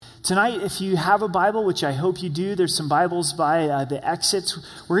Tonight, if you have a Bible, which I hope you do, there's some Bibles by the exits.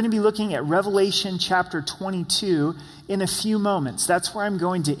 We're going to be looking at Revelation chapter 22 in a few moments. That's where I'm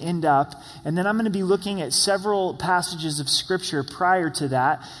going to end up. And then I'm going to be looking at several passages of Scripture prior to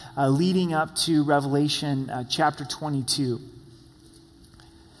that, leading up to Revelation chapter 22.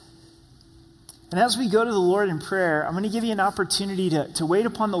 And as we go to the Lord in prayer, I'm going to give you an opportunity to wait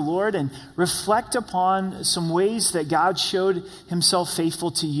upon the Lord and reflect upon some ways that God showed himself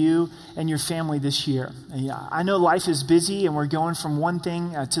faithful to you and your family this year. I know life is busy and we're going from one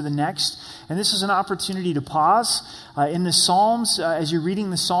thing to the next. And this is an opportunity to pause. In the Psalms, as you're reading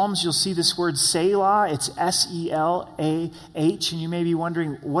the Psalms, you'll see this word Selah. It's S-E-L-A-H. And you may be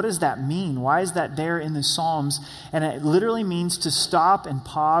wondering, what does that mean? Why is that there in the Psalms? And it literally means to stop and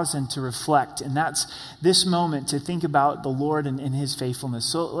pause and to reflect. And that's this moment to think about the Lord and his faithfulness.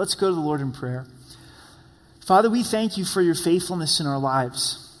 So let's go to the Lord in prayer. Father, we thank you for your faithfulness in our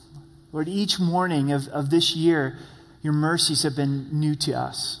lives. Lord, each morning of this year, your mercies have been new to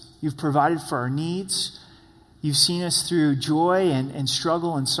us. You've provided for our needs. You've seen us through joy and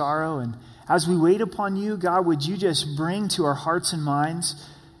struggle and sorrow. And as we wait upon you, God, would you just bring to our hearts and minds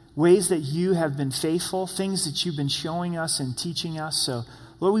ways that you have been faithful, things that you've been showing us and teaching us. So,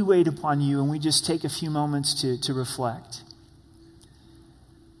 Lord, we wait upon you and we just take a few moments to reflect.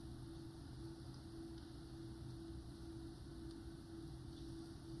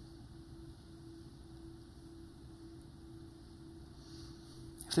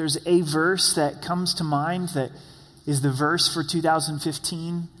 If there's a verse that comes to mind that is the verse for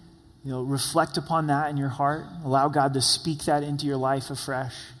 2015, reflect upon that in your heart. Allow God to speak that into your life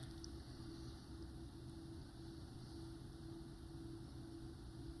afresh.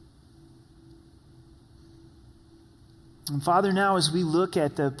 And Father, now as we look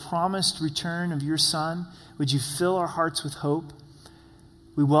at the promised return of your Son, would you fill our hearts with hope?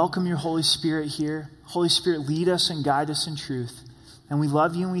 We welcome your Holy Spirit here. Holy Spirit, lead us and guide us in truth. And we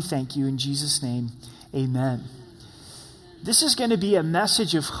love you and we thank you. In Jesus' name, amen. This is going to be a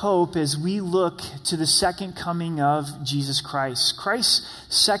message of hope as we look to the second coming of Jesus Christ. Christ's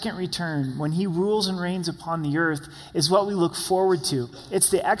second return, when he rules and reigns upon the earth, is what we look forward to. It's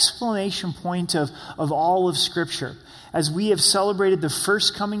the explanation point of all of Scripture. As we have celebrated the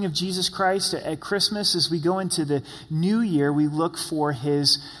first coming of Jesus Christ at Christmas, as we go into the new year, we look for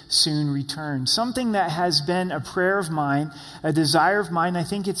his soon return. Something that has been a prayer of mine, a desire of mine, I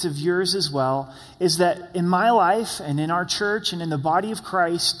think it's of yours as well, is that in my life and in our church and in the body of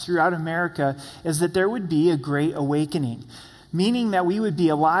Christ throughout America, is that there would be a great awakening. Meaning that we would be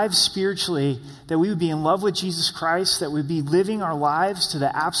alive spiritually, that we would be in love with Jesus Christ, that we'd be living our lives to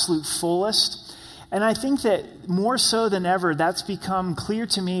the absolute fullest. And I think that more so than ever, that's become clear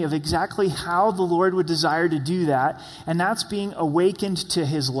to me of exactly how the Lord would desire to do that, and that's being awakened to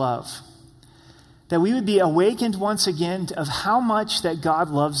his love. That we would be awakened once again of how much that God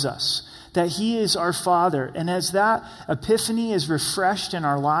loves us, that he is our Father. And as that epiphany is refreshed in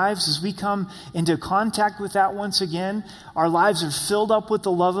our lives, as we come into contact with that once again, our lives are filled up with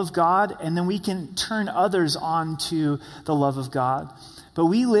the love of God, and then we can turn others on to the love of God. But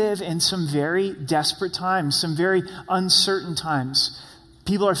we live in some very desperate times, some very uncertain times.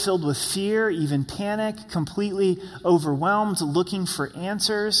 People are filled with fear, even panic, completely overwhelmed, looking for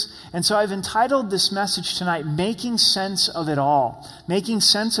answers. And so I've entitled this message tonight, Making Sense of It All. Making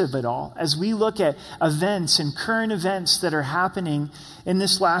sense of it all. As we look at events and current events that are happening in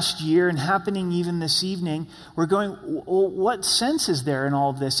this last year and happening even this evening, we're going, well, what sense is there in all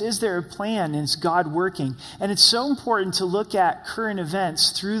of this? Is there a plan? And is God working? And it's so important to look at current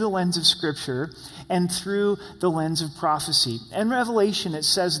events through the lens of Scripture and through the lens of prophecy. In Revelation, it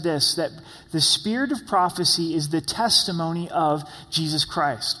says this, that the spirit of prophecy is the testimony of Jesus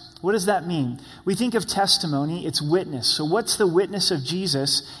Christ. What does that mean? We think of testimony, it's witness. So what's the witness of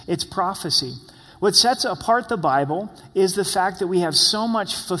Jesus? It's prophecy. What sets apart the Bible is the fact that we have so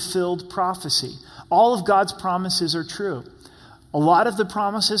much fulfilled prophecy. All of God's promises are true. A lot of the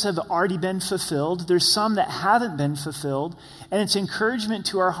promises have already been fulfilled. There's some that haven't been fulfilled. And it's encouragement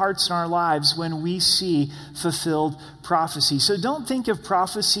to our hearts and our lives when we see fulfilled prophecy. So don't think of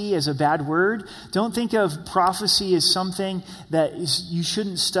prophecy as a bad word. Don't think of prophecy as something that you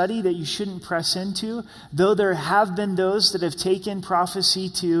shouldn't study, that you shouldn't press into. Though there have been those that have taken prophecy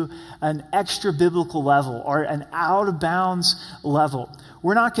to an extra biblical level or an out of bounds level.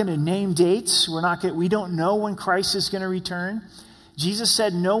 We're not going to name dates. We don't know when Christ is going to return. Jesus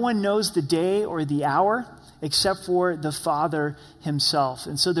said no one knows the day or the hour except for the Father himself.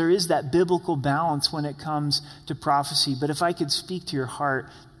 And so there is that biblical balance when it comes to prophecy. But if I could speak to your heart,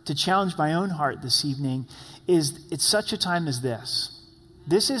 to challenge my own heart this evening, is it's such a time as this.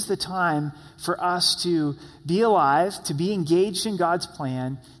 This is the time for us to be alive, to be engaged in God's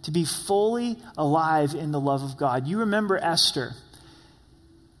plan, to be fully alive in the love of God. You remember Esther.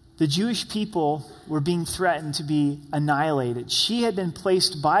 The Jewish people were being threatened to be annihilated. She had been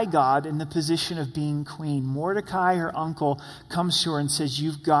placed by God in the position of being queen. Mordecai, her uncle, comes to her and says,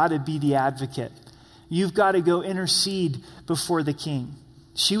 you've got to be the advocate. You've got to go intercede before the king.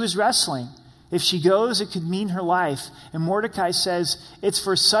 She was wrestling. If she goes, it could mean her life. And Mordecai says, it's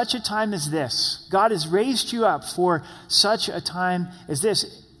for such a time as this. God has raised you up for such a time as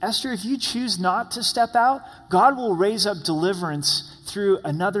this. Esther, if you choose not to step out, God will raise up deliverance through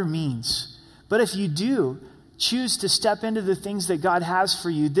another means. But if you do choose to step into the things that God has for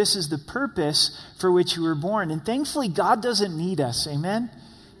you, this is the purpose for which you were born. And thankfully, God doesn't need us. Amen?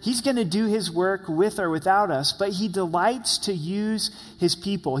 He's going to do his work with or without us, but he delights to use his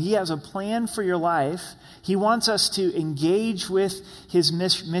people. He has a plan for your life. He wants us to engage with his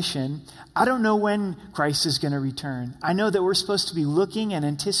mission. I don't know when Christ is going to return. I know that we're supposed to be looking and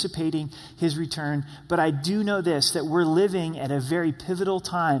anticipating his return, but I do know this, that we're living at a very pivotal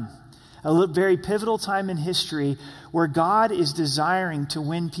time. A very pivotal time in history where God is desiring to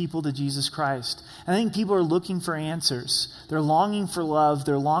win people to Jesus Christ. And I think people are looking for answers. They're longing for love.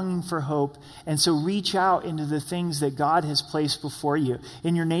 They're longing for hope. And so reach out into the things that God has placed before you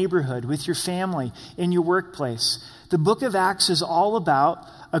in your neighborhood, with your family, in your workplace. The book of Acts is all about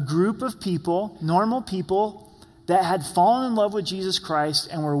a group of people, normal people, that had fallen in love with Jesus Christ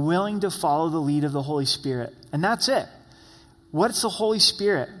and were willing to follow the lead of the Holy Spirit. And that's it. What's the Holy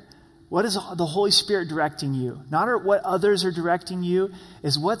Spirit? What is the Holy Spirit directing you? Not what others are directing you,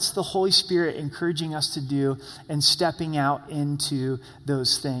 is what's the Holy Spirit encouraging us to do and stepping out into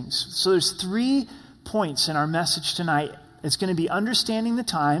those things. So there's 3 points in our message tonight. It's going to be understanding the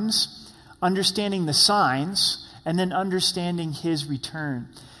times, understanding the signs, and then understanding his return.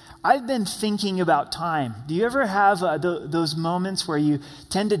 I've been thinking about time. Do you ever have those moments where you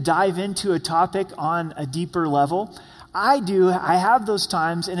tend to dive into a topic on a deeper level? I do. I have those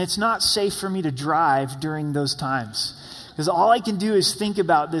times, and it's not safe for me to drive during those times. Because all I can do is think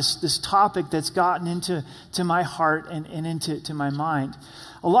about this topic that's gotten into my heart and into my mind.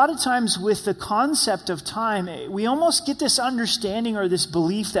 A lot of times with the concept of time, we almost get this understanding or this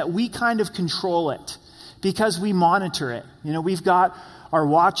belief that we kind of control it because we monitor it. You know, we've got our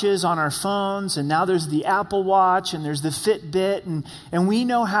watches on our phones, and now there's the Apple Watch, and there's the Fitbit, and we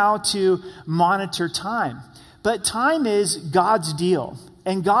know how to monitor time. But time is God's deal.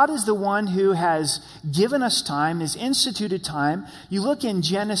 And God is the one who has given us time, has instituted time. You look in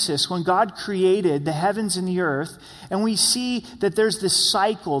Genesis when God created the heavens and the earth, and we see that there's this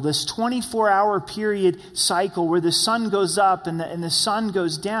cycle, this 24-hour period cycle where the sun goes up and the sun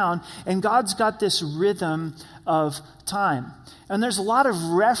goes down, and God's got this rhythm of time. And there's a lot of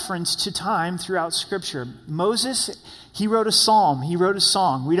reference to time throughout Scripture. Moses, he wrote a psalm. He wrote a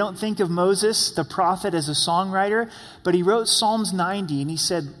song. We don't think of Moses, the prophet, as a songwriter, but he wrote Psalms 90, and he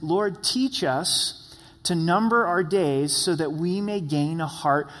said, Lord, teach us to number our days so that we may gain a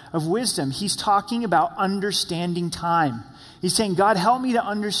heart of wisdom. He's talking about understanding time. He's saying, God, help me to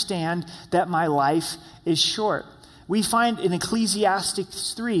understand that my life is short. We find in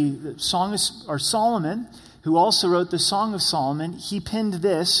Ecclesiastes 3, Solomon, who also wrote the Song of Solomon, he penned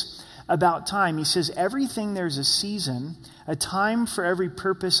this about time. He says, everything there's a season, a time for every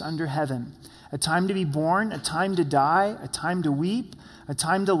purpose under heaven, a time to be born, a time to die, a time to weep, a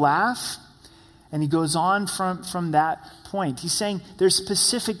time to laugh. And he goes on from that point. He's saying there's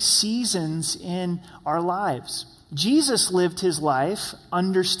specific seasons in our lives. Jesus lived his life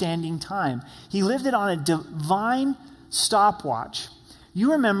understanding time. He lived it on a divine stopwatch.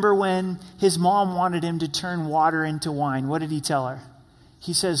 You remember when his mom wanted him to turn water into wine. What did he tell her?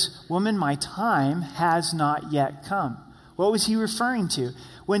 He says, woman, my time has not yet come. What was he referring to?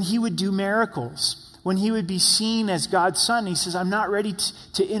 When he would do miracles, when he would be seen as God's son, he says, I'm not ready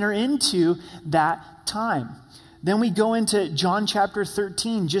to enter into that time. Then we go into John chapter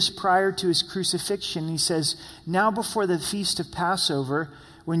 13, just prior to his crucifixion. He says, now before the feast of Passover,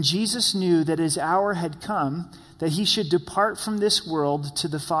 when Jesus knew that his hour had come, that he should depart from this world to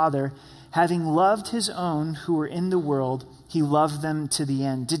the Father, having loved his own who were in the world, he loved them to the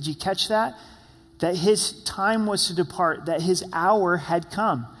end. Did you catch that? That his time was to depart, that his hour had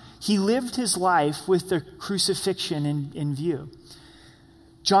come. He lived his life with the crucifixion in view.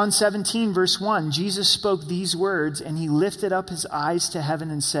 John 17, verse 1, Jesus spoke these words, and he lifted up his eyes to heaven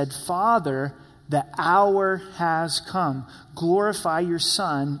and said, Father, the hour has come. Glorify your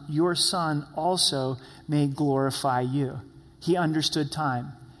Son also may glorify you. He understood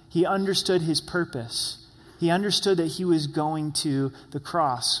time. He understood his purpose. He understood that he was going to the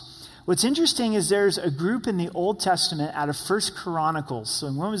cross. What's interesting is there's a group in the Old Testament out of 1 Chronicles. So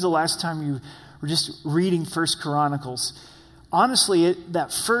when was the last time you were just reading 1 Chronicles? Honestly,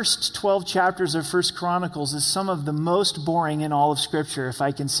 that first 12 chapters of 1 Chronicles is some of the most boring in all of Scripture, if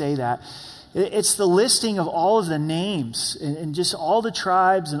I can say that. It's the listing of all of the names and just all the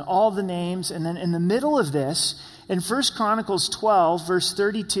tribes and all the names. And then in the middle of this, in 1 Chronicles 12, verse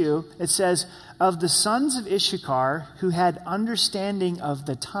 32, it says, of the sons of Issachar who had understanding of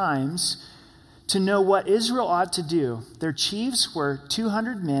the times to know what Israel ought to do, their chiefs were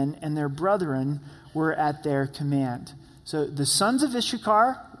 200 men and their brethren were at their command. So the sons of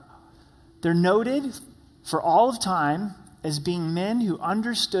Issachar, they're noted for all of time as being men who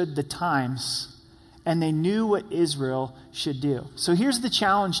understood the times and they knew what Israel should do. So here's the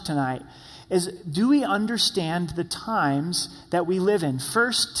challenge tonight is, do we understand the times that we live in?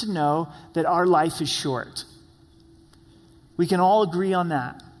 First, to know that our life is short. We can all agree on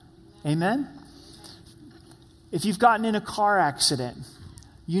that. Amen? If you've gotten in a car accident,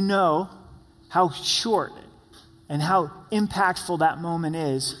 you know how short and how impactful that moment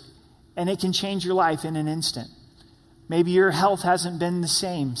is, and it can change your life in an instant. Maybe your health hasn't been the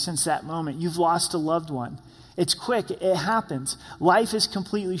same since that moment. You've lost a loved one. It's quick. It happens. Life is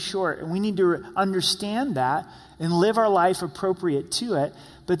completely short, and we need to understand that and live our life appropriate to it,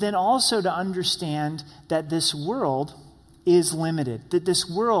 but then also to understand that this world is limited, that this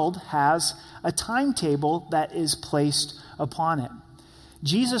world has a timetable that is placed upon it.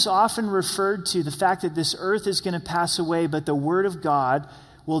 Jesus often referred to the fact that this earth is going to pass away, but the Word of God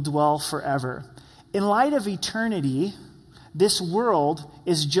will dwell forever. In light of eternity, this world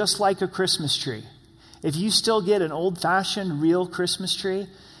is just like a Christmas tree. If you still get an old-fashioned, real Christmas tree,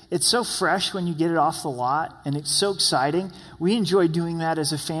 it's so fresh when you get it off the lot, and it's so exciting. We enjoy doing that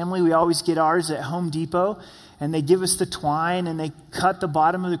as a family. We always get ours at Home Depot, and they give us the twine, and they cut the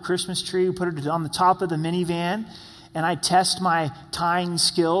bottom of the Christmas tree, we put it on the top of the minivan, and I test my tying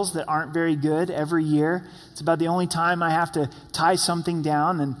skills that aren't very good every year. It's about the only time I have to tie something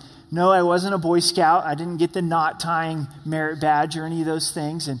down. And no, I wasn't a Boy Scout. I didn't get the knot tying merit badge or any of those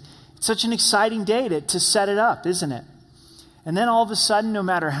things. And it's such an exciting day to set it up, isn't it? And then all of a sudden, no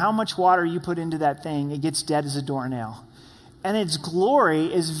matter how much water you put into that thing, it gets dead as a doornail. And its glory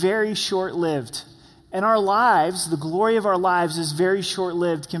is very short-lived. And our lives, the glory of our lives is very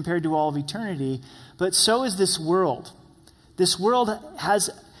short-lived compared to all of eternity. But so is this world. This world has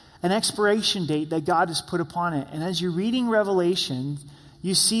an expiration date that God has put upon it. And as you're reading Revelation,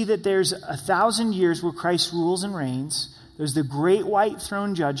 you see that there's 1,000 years where Christ rules and reigns. There's the great white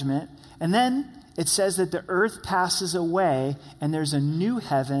throne judgment. And then it says that the earth passes away and there's a new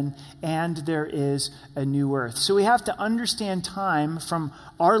heaven and there is a new earth. So we have to understand time from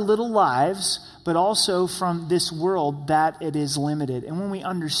our little lives, but also from this world that it is limited. And when we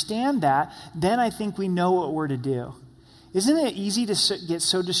understand that, then I think we know what we're to do. Isn't it easy to get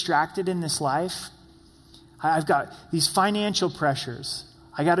so distracted in this life? I've got these financial pressures.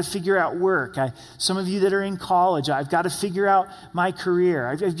 I got to figure out work. Some of you that are in college, I've got to figure out my career.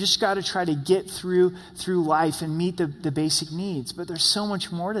 I've just got to try to get through life and meet the basic needs. But there's so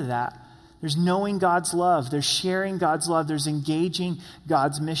much more to that. There's knowing God's love. There's sharing God's love. There's engaging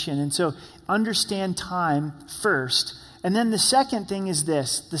God's mission. And so understand time first. And then the second thing is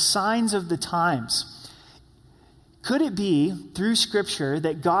this, the signs of the times. Could it be through Scripture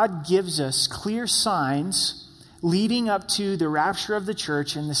that God gives us clear signs leading up to the rapture of the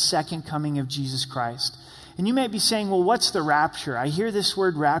church and the second coming of Jesus Christ? And you might be saying, well, what's the rapture? I hear this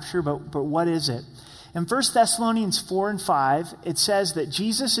word rapture, but what is it? In 1 Thessalonians 4 and 5, it says that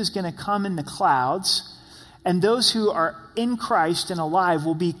Jesus is going to come in the clouds, and those who are in Christ and alive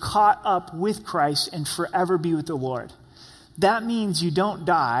will be caught up with Christ and forever be with the Lord. That means you don't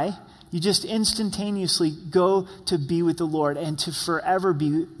die. You just instantaneously go to be with the Lord and to forever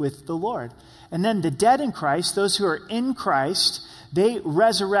be with the Lord. And then the dead in Christ, those who are in Christ, they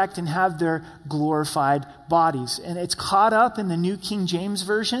resurrect and have their glorified bodies. And it's caught up in the New King James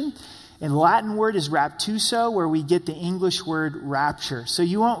Version. And Latin word is raptuso, where we get the English word rapture. So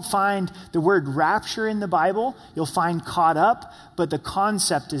you won't find the word rapture in the Bible. You'll find caught up, but the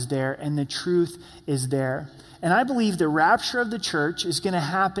concept is there and the truth is there. And I believe the rapture of the church is going to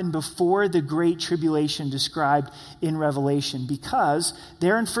happen before the great tribulation described in Revelation, because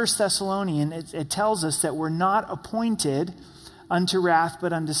there in 1 Thessalonians, it tells us that we're not appointed unto wrath,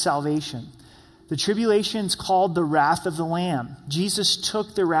 but unto salvation. The tribulation is called the wrath of the Lamb. Jesus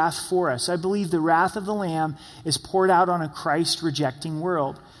took the wrath for us. I believe the wrath of the Lamb is poured out on a Christ-rejecting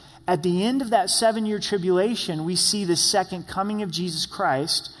world. At the end of that 7-year tribulation, we see the second coming of Jesus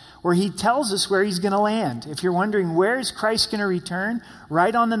Christ, where he tells us where he's going to land. If you're wondering, where is Christ going to return?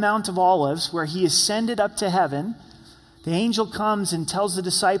 Right on the Mount of Olives, where he ascended up to heaven. The angel comes and tells the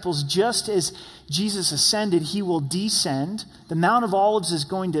disciples, just as Jesus ascended, he will descend. The Mount of Olives is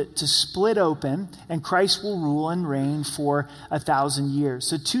going to split open, and Christ will rule and reign for 1,000 years.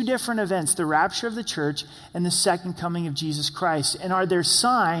 So 2 different events, the rapture of the church and the second coming of Jesus Christ. And are there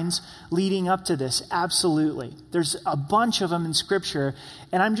signs leading up to this? Absolutely. There's a bunch of them in Scripture,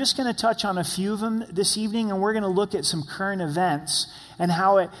 and I'm just going to touch on a few of them this evening, and we're going to look at some current events and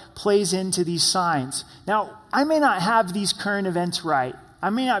how it plays into these signs. Now, I may not have these current events right. I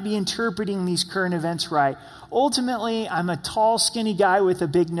may not be interpreting these current events right. Ultimately, I'm a tall, skinny guy with a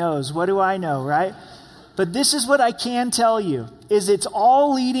big nose. What do I know, right? But this is what I can tell you, is it's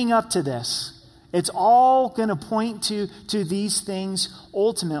all leading up to this. It's all going to point to these things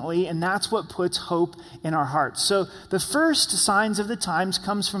ultimately, and that's what puts hope in our hearts. So the first signs of the times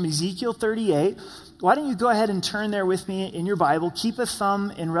comes from Ezekiel 38. Why don't you go ahead and turn there with me in your Bible. Keep a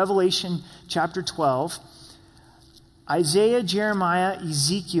thumb in Revelation chapter 12. Isaiah, Jeremiah,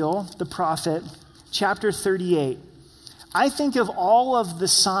 Ezekiel, the prophet, chapter 38. I think of all of the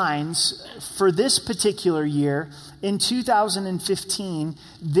signs for this particular year, in 2015,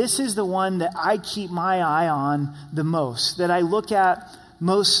 this is the one that I keep my eye on the most, that I look at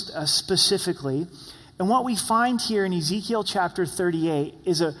most specifically. And what we find here in Ezekiel chapter 38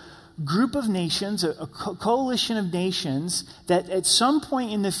 is a group of nations, a coalition of nations that at some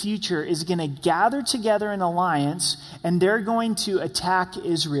point in the future is going to gather together in alliance, and they're going to attack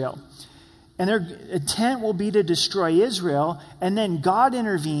Israel. And their intent will be to destroy Israel, and then God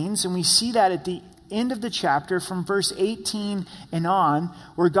intervenes, and we see that at the end of the chapter from verse 18 and on,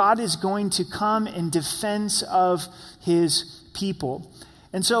 where God is going to come in defense of his people.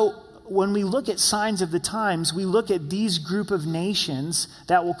 And so when we look at signs of the times, we look at these group of nations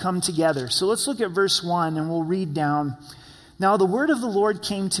that will come together. So let's look at verse 1 and we'll read down. Now the word of the Lord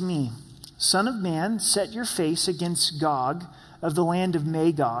came to me. Son of man, set your face against Gog of the land of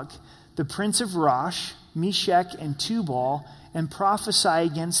Magog, the prince of Rosh, Meshech, and Tubal, and prophesy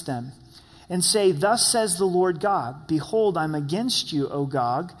against them. And say, thus says the Lord God, behold, I'm against you, O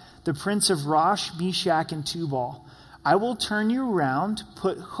Gog, the prince of Rosh, Meshech, and Tubal. I will turn you around,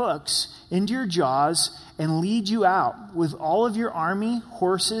 put hooks into your jaws, and lead you out with all of your army,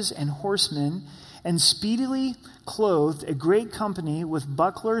 horses, and horsemen, and speedily clothed a great company with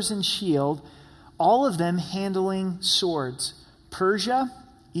bucklers and shield, all of them handling swords. Persia,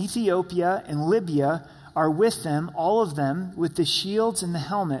 Ethiopia, and Libya are with them, all of them with the shields and the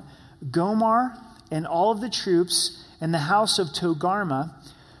helmet. Gomer and all of the troops and the house of Togarmah,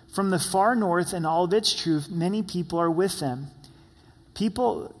 from the far north and all of its troops, many people are with them.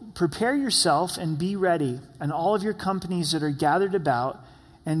 People, prepare yourself and be ready, and all of your companies that are gathered about,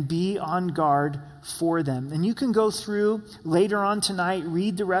 and be on guard for them. And you can go through later on tonight,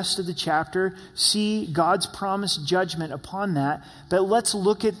 read the rest of the chapter, see God's promised judgment upon that. But let's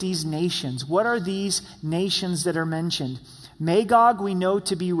look at these nations. What are these nations that are mentioned? Magog we know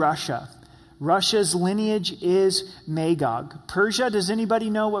to be Russia. Russia's lineage is Magog. Persia, does anybody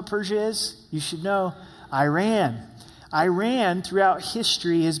know what Persia is? You should know. Iran. Iran throughout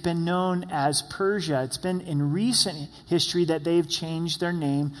history has been known as Persia. It's been in recent history that they've changed their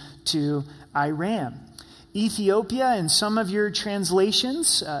name to Iran. Ethiopia, in some of your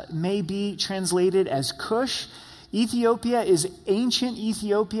translations, may be translated as Cush. Ethiopia is ancient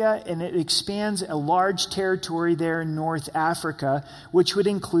Ethiopia, and it expands a large territory there in North Africa, which would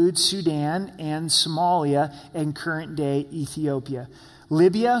include Sudan and Somalia and current-day Ethiopia.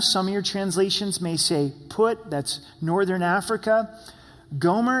 Libya, some of your translations may say Put, that's Northern Africa.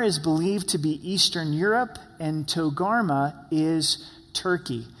 Gomer is believed to be Eastern Europe, and Togarmah is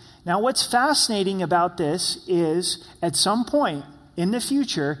Turkey. Now, what's fascinating about this is, at some point in the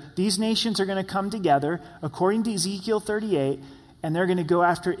future, these nations are going to come together, according to Ezekiel 38, and they're going to go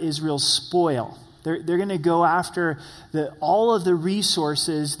after Israel's spoil. They're going to go after all of the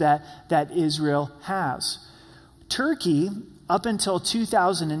resources that Israel has. Turkey, up until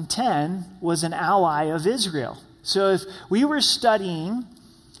 2010, was an ally of Israel. So if we were studying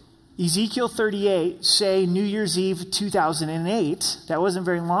Ezekiel 38, say New Year's Eve 2008, that wasn't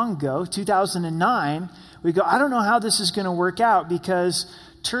very long ago, 2009, we go, I don't know how this is going to work out because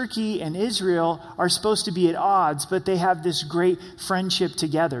Turkey and Israel are supposed to be at odds, but they have this great friendship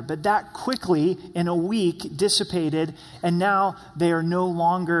together. But that quickly, in a week, dissipated, and now they are no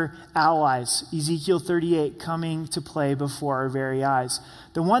longer allies. Ezekiel 38 coming to play before our very eyes.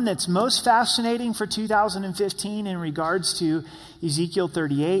 The one that's most fascinating for 2015 in regards to Ezekiel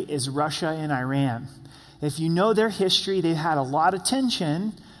 38 is Russia and Iran. If you know their history, they've had a lot of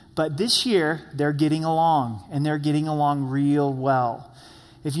tension, but this year they're getting along, and they're getting along real well.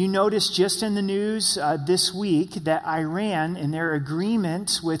 If you notice just in the news this week that Iran, in their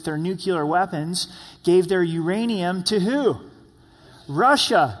agreement with their nuclear weapons, gave their uranium to who?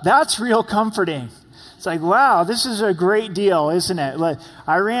 Russia. That's real comforting. It's like, wow, this is a great deal, isn't it? Like,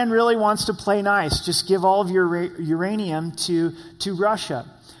 Iran really wants to play nice. Just give all of your uranium to Russia.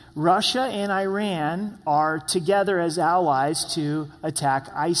 Russia and Iran are together as allies to attack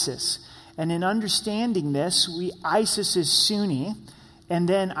ISIS. And in understanding this, ISIS is Sunni, and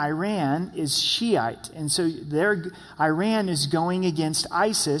then Iran is Shiite. And so Iran is going against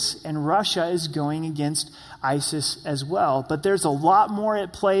ISIS, and Russia is going against ISIS as well. But there's a lot more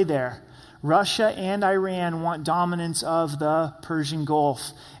at play there. Russia and Iran want dominance of the Persian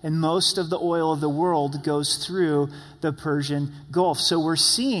Gulf, and most of the oil of the world goes through the Persian Gulf. So we're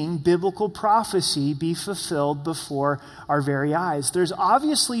seeing biblical prophecy be fulfilled before our very eyes. There's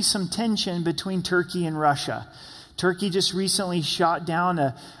obviously some tension between Turkey and Russia. Turkey just recently shot down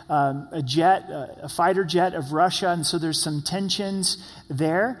a fighter jet of Russia, and so there's some tensions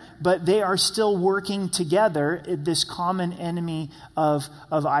there, but they are still working together at this common enemy of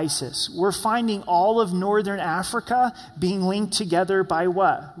ISIS. We're finding all of northern Africa being linked together by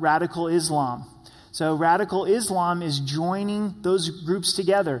what? Radical Islam. So radical Islam is joining those groups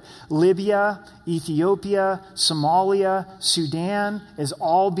together. Libya, Ethiopia, Somalia, Sudan is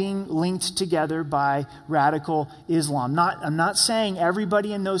all being linked together by radical Islam. I'm not saying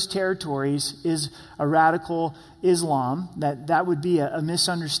everybody in those territories is a radical Islam. That would be a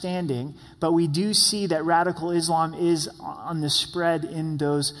misunderstanding. But we do see that radical Islam is on the spread in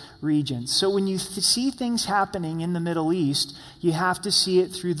those regions. So when you see things happening in the Middle East, you have to see it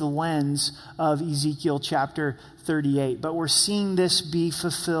through the lens of Ezekiel chapter 38. But we're seeing this be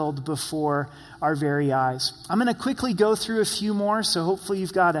fulfilled before our very eyes. I'm going to quickly go through a few more, so hopefully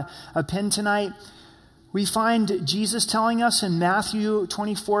you've got a pen tonight. We find Jesus telling us in Matthew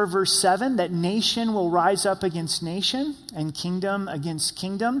 24, verse 7, that nation will rise up against nation and kingdom against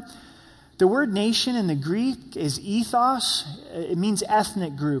kingdom. The word nation in the Greek is ethos. It means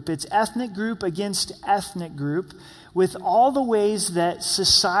ethnic group. It's ethnic group against ethnic group. With all the ways that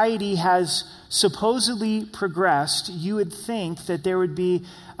society has supposedly progressed, you would think that there would be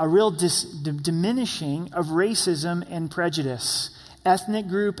a real diminishing of racism and prejudice. Ethnic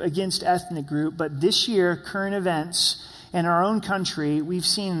group against ethnic group. But this year, current events in our own country, we've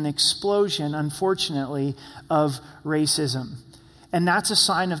seen an explosion, unfortunately, of racism. And that's a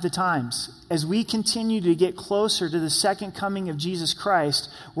sign of the times. As we continue to get closer to the second coming of Jesus Christ,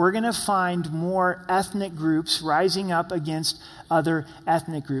 we're going to find more ethnic groups rising up against other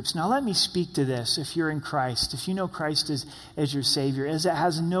ethnic groups. Now let me speak to this. If you're in Christ, if you know Christ as your Savior, as it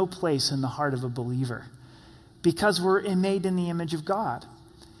has no place in the heart of a believer. Because we're made in the image of God.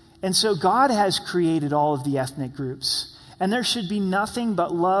 And so God has created all of the ethnic groups. And there should be nothing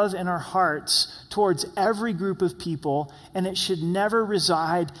but love in our hearts towards every group of people, and it should never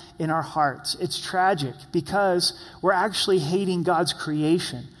reside in our hearts. It's tragic because we're actually hating God's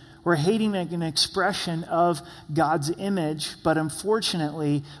creation. We're hating an expression of God's image, but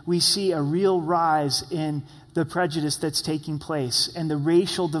unfortunately, we see a real rise in the prejudice that's taking place and the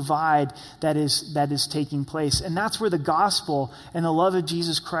racial divide that is taking place. And that's where the gospel and the love of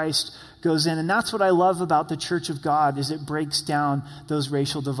Jesus Christ goes in. And that's what I love about the Church of God, is it breaks down those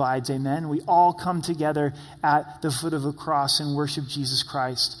racial divides. Amen. We all come together at the foot of the cross and worship Jesus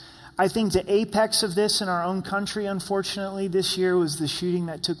Christ. I think the apex of this in our own country, unfortunately, this year was the shooting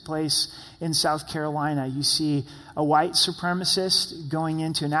that took place in South Carolina. You see a white supremacist going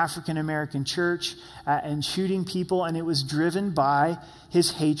into an African-American church and shooting people, and it was driven by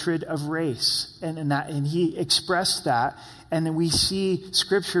his hatred of race. And he expressed that, and then we see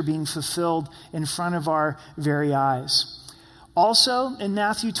Scripture being fulfilled in front of our very eyes. Also, in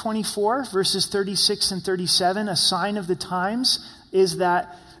Matthew 24, verses 36 and 37, a sign of the times is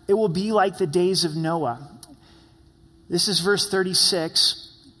that it will be like the days of Noah. This is verse 36.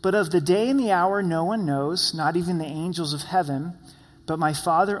 But of the day and the hour no one knows, not even the angels of heaven, but my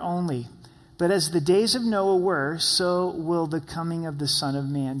Father only. But as the days of Noah were, so will the coming of the Son of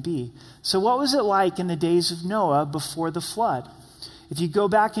Man be. So what was it like in the days of Noah before the flood? If you go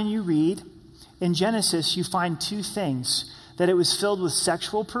back and you read, in Genesis you find two things. that it was filled with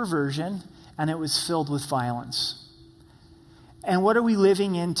sexual perversion and it was filled with violence. And what are we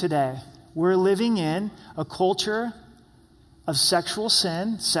living in today? We're living in a culture of sexual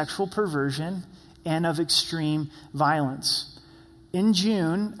sin, sexual perversion, and of extreme violence. In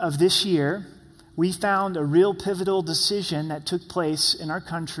June of this year, we found a real pivotal decision that took place in our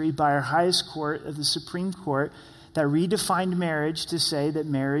country by our highest court of the Supreme Court that redefined marriage to say that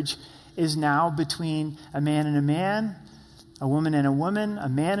marriage is now between a man and a man, a woman and a woman, a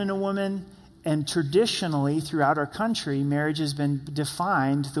man and a woman. And traditionally, throughout our country, marriage has been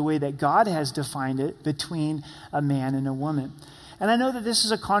defined the way that God has defined it, between a man and a woman. And I know that this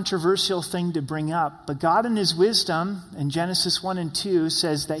is a controversial thing to bring up, but God in his wisdom in Genesis 1 and 2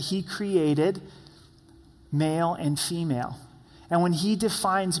 says that he created male and female. And when he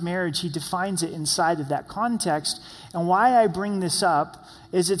defines marriage, he defines it inside of that context. And why I bring this up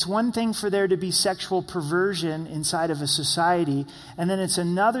is it's one thing for there to be sexual perversion inside of a society, and then it's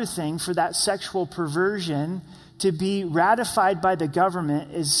another thing for that sexual perversion to be ratified by the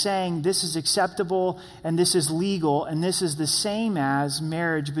government as saying this is acceptable and this is legal and this is the same as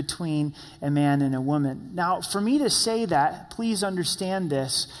marriage between a man and a woman. Now, for me to say that, please understand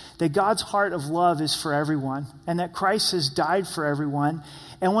this, that God's heart of love is for everyone and that Christ has died for everyone.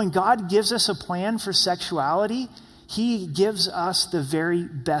 And when God gives us a plan for sexuality, he gives us the very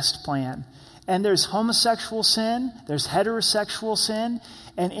best plan. And there's homosexual sin, there's heterosexual sin,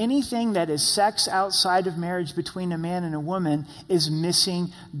 and anything that is sex outside of marriage between a man and a woman is missing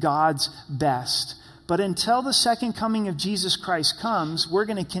God's best. But until the second coming of Jesus Christ comes, we're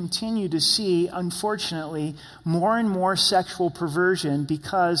going to continue to see, unfortunately, more and more sexual perversion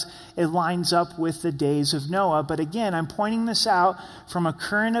because it lines up with the days of Noah. But again, I'm pointing this out from a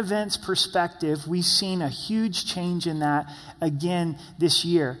current events perspective. We've seen a huge change in that again this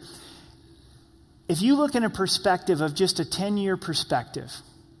year. If you look in a perspective of just a 10-year perspective,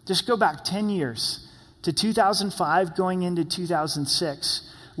 just go back 10 years to 2005 going into 2006,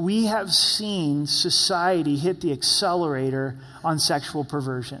 we have seen society hit the accelerator on sexual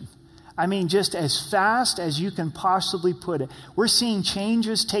perversion. I mean, just as fast as you can possibly put it. We're seeing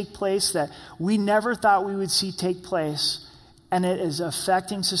changes take place that we never thought we would see take place, and it is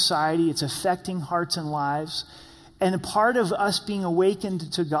affecting society. It's affecting hearts and lives. And a part of us being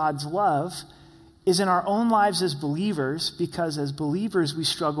awakened to God's love is in our own lives as believers, because as believers we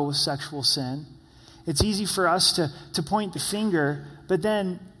struggle with sexual sin. It's easy for us to point the finger, but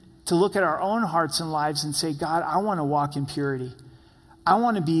then to look at our own hearts and lives and say, God, I want to walk in purity. I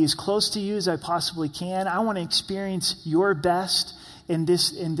want to be as close to you as I possibly can. I want to experience your best in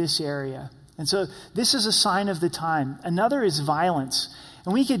this area. And so this is a sign of the time. Another is violence.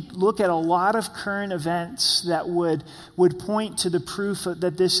 And we could look at a lot of current events that would point to the proof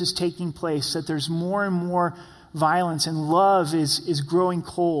that this is taking place, that there's more and more violence and love is growing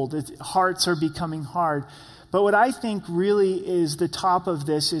cold. Hearts are becoming hard. But what I think really is the top of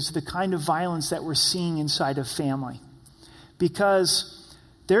this is the kind of violence that we're seeing inside of family. Because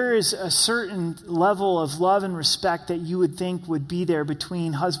there is a certain level of love and respect that you would think would be there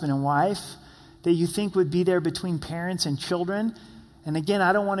between husband and wife, that you think would be there between parents and children. And again,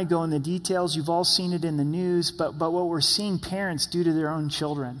 I don't want to go in the details. You've all seen it in the news, but what we're seeing parents do to their own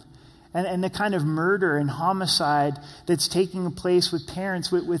children. And the kind of murder and homicide that's taking place with parents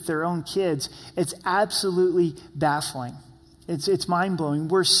with their own kids, it's absolutely baffling. It's mind-blowing.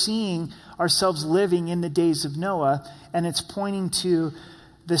 We're seeing ourselves living in the days of Noah, and it's pointing to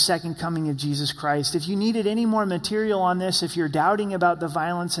the second coming of Jesus Christ. If you needed any more material on this, if you're doubting about the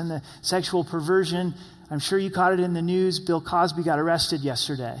violence and the sexual perversion, I'm sure you caught it in the news. Bill Cosby got arrested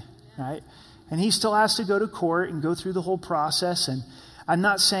yesterday, right? And he still has to go to court and go through the whole process. And I'm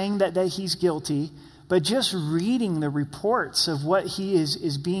not saying that he's guilty, but just reading the reports of what he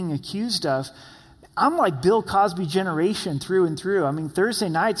is being accused of, I'm like Bill Cosby generation through and through. I mean, Thursday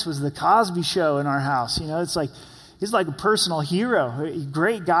nights was the Cosby Show in our house. You know, it's like, he's like a personal hero,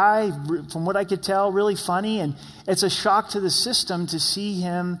 great guy, from what I could tell, really funny. And it's a shock to the system to see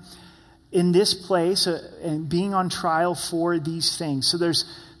him in this place and being on trial for these things. So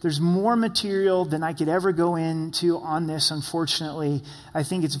there's more material than I could ever go into on this, unfortunately. I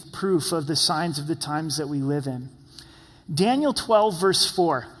think it's proof of the signs of the times that we live in. Daniel 12, verse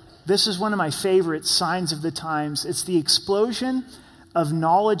 4. This is one of my favorite signs of the times. It's the explosion of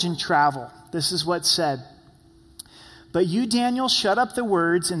knowledge and travel. This is what's said. But you, Daniel, shut up the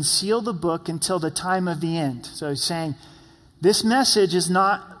words and seal the book until the time of the end. So he's saying, this message is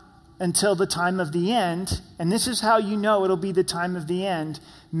not until the time of the end, and this is how you know it'll be the time of the end.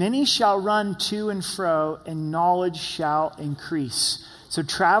 Many shall run to and fro, and knowledge shall increase. So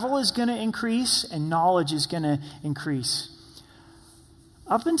travel is going to increase, and knowledge is going to increase.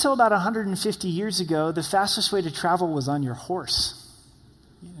 up until about 150 years ago, the fastest way to travel was on your horse.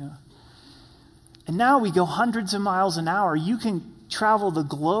 And now we go hundreds of miles an hour. You can travel the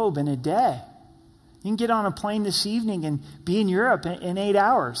globe in a day. You can get on a plane this evening and be in Europe in 8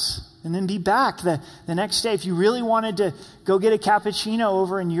 hours and then be back the next day. If you really wanted to go get a cappuccino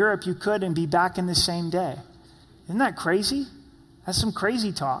over in Europe, you could and be back in the same day. Isn't that crazy? That's some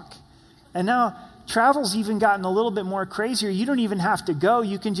crazy talk. And now travel's even gotten a little bit more crazier. You don't even have to go.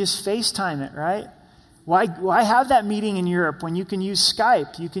 You can just FaceTime it, right? Why have that meeting in Europe when you can use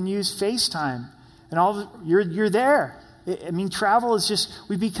Skype? You can use FaceTime. And you're there. I mean, travel is just,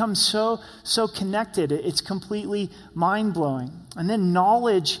 we become so connected. It's completely mind-blowing. And then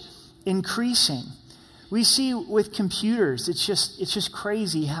knowledge increasing. We see with computers, it's just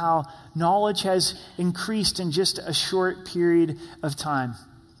crazy how knowledge has increased in just a short period of time.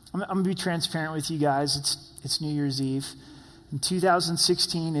 I'm going to be transparent with you guys. It's New Year's Eve. In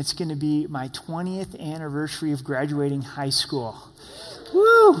 2016, it's going to be my 20th anniversary of graduating high school.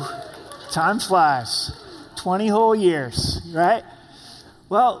 Woo! Time flies. 20 whole years, right?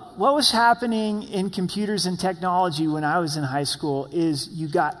 Well, what was happening in computers and technology when I was in high school is you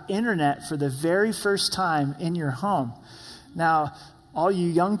got internet for the very first time in your home. Now, all you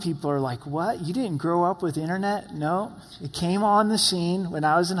young people are like, what? You didn't grow up with internet? No. It came on the scene when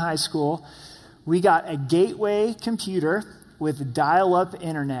I was in high school. We got a gateway computer with dial-up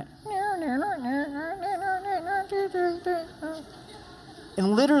internet.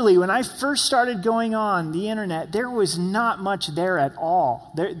 And literally, when I first started going on the internet, there was not much there at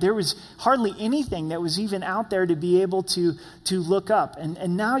all. There was hardly anything that was even out there to be able to look up.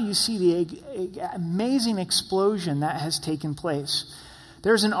 And now you see the amazing explosion that has taken place.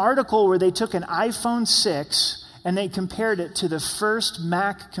 There's an article where they took an iPhone 6 and they compared it to the first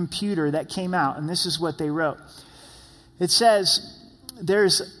Mac computer that came out. And this is what they wrote. It says,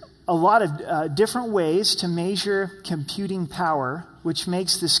 there's a lot of different ways to measure computing power, which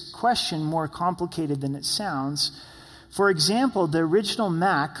makes this question more complicated than it sounds. For example, the original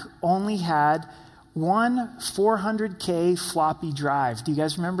Mac only had one 400K floppy drive. Do you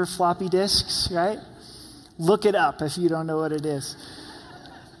guys remember floppy disks, right? Look it up if you don't know what it is.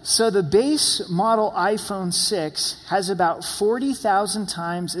 So the base model iPhone 6 has about 40,000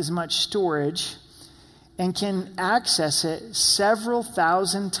 times as much storage and can access it several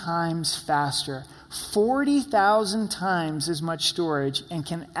thousand times faster. 40,000 times as much storage and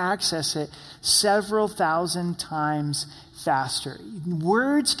can access it several thousand times faster.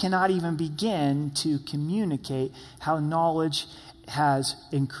 Words cannot even begin to communicate how knowledge has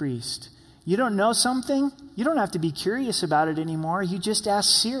increased. You don't know something? You don't have to be curious about it anymore. You just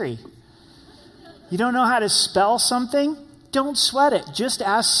ask Siri. You don't know how to spell something? Don't sweat it. Just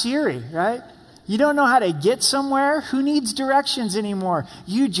ask Siri, right? You don't know how to get somewhere? Who needs directions anymore?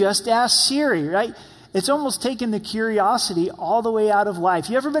 You just ask Siri, right? It's almost taken the curiosity all the way out of life.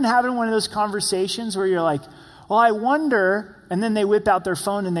 You ever been having one of those conversations where you're like, well, I wonder, and then they whip out their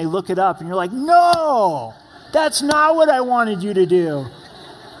phone and they look it up, and you're like, no, that's not what I wanted you to do.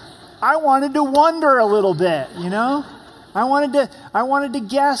 I wanted to wonder a little bit, you know? I wanted to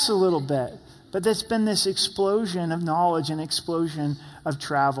guess a little bit. But there's been this explosion of knowledge and explosion of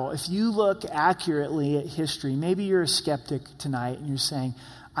travel. If you look accurately at history, maybe you're a skeptic tonight and you're saying,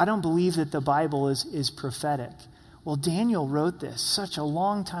 I don't believe that the Bible is prophetic. Well, Daniel wrote this such a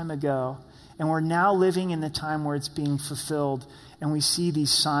long time ago, and we're now living in the time where it's being fulfilled, and we see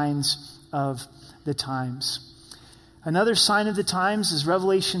these signs of the times. Another sign of the times is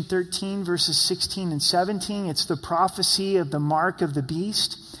Revelation 13, verses 16 and 17. It's the prophecy of the mark of the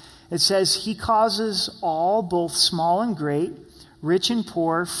beast. It says, he causes all, both small and great, rich and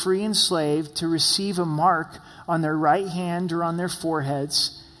poor, free and slave, to receive a mark on their right hand or on their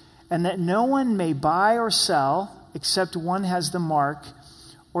foreheads, and that no one may buy or sell except one has the mark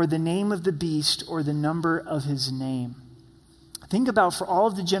or the name of the beast or the number of his name. Think about for all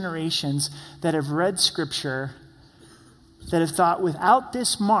of the generations that have read Scripture that have thought, without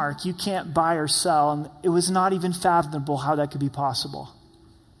this mark, you can't buy or sell. And it was not even fathomable how that could be possible.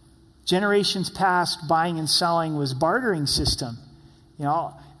 Generations past, buying and selling was bartering system. You know,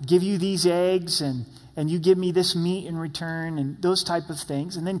 I'll give you these eggs and you give me this meat in return and those type of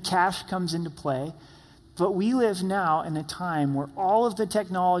things. And then cash comes into play. But we live now in a time where all of the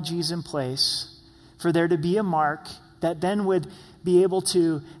technology is in place for there to be a mark that then would be able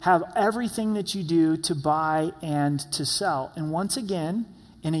to have everything that you do to buy and to sell. And once again,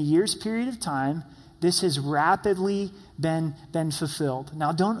 in a year's period of time, this has rapidly been fulfilled.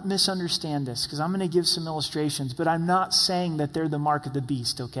 Now, don't misunderstand this, because I'm going to give some illustrations, but I'm not saying that they're the mark of the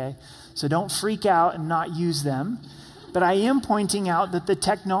beast, okay? So don't freak out and not use them. but I am pointing out that the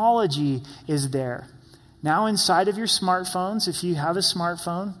technology is there. Now inside of your smartphones, if you have a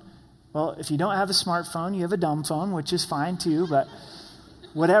smartphone, well, if you don't have a smartphone, you have a dumb phone, which is fine too, but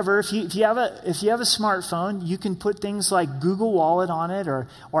whatever. If you have a smartphone, you can put things like Google Wallet on it or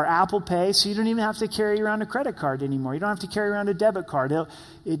Apple Pay, so you don't even have to carry around a credit card anymore. You don't have to carry around a debit card.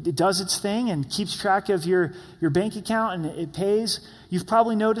 It does its thing and keeps track of your bank account, and it pays. You've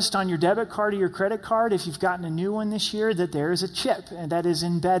probably noticed on your debit card or your credit card, if you've gotten a new one this year, that there is a chip that is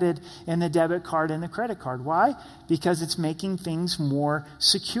embedded in the debit card and the credit card. Why? Because it's making things more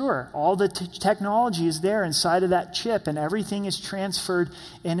secure. All the technology is there inside of that chip, and everything is transferred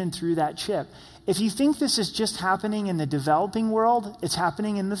in and through that chip. If you think this is just happening in the developing world, it's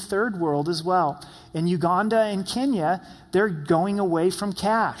happening in the third world as well. In Uganda and Kenya, they're going away from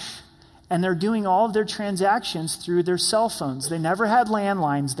cash. And they're doing all of their transactions through their cell phones. They never had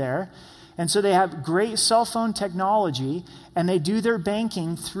landlines there. And so they have great cell phone technology, and they do their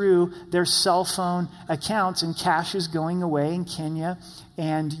banking through their cell phone accounts, and cash is going away in Kenya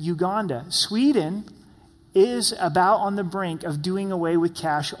and Uganda. Sweden is about on the brink of doing away with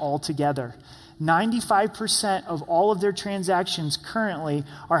cash altogether. 95% of all of their transactions currently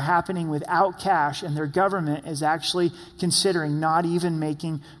are happening without cash, and their government is actually considering not even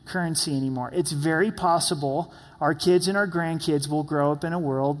making currency anymore. It's very possible our kids and our grandkids will grow up in a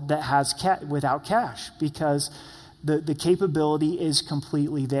world that has without cash, because the capability is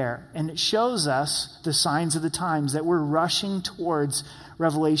completely there. And it shows us the signs of the times that we're rushing towards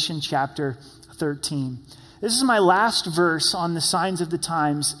Revelation chapter 13. This is my last verse on the signs of the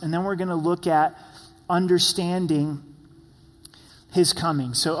times, and then we're going to look at understanding his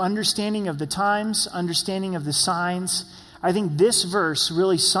coming. So understanding of the times, understanding of the signs. I think this verse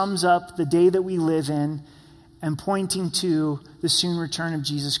really sums up the day that we live in and pointing to the soon return of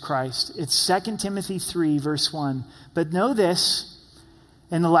Jesus Christ. It's 2 Timothy 3, verse 1. But know this,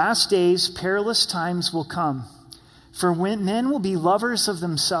 in the last days, perilous times will come. For when men will be lovers of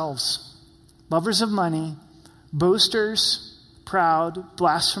themselves, lovers of money, boasters, proud,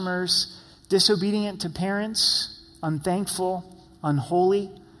 blasphemers, disobedient to parents, unthankful,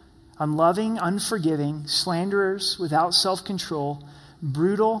 unholy, unloving, unforgiving, slanderers, without self-control,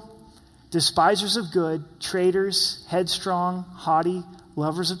 brutal, despisers of good, traitors, headstrong, haughty,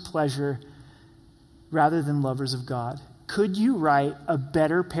 lovers of pleasure, rather than lovers of God. Could you write a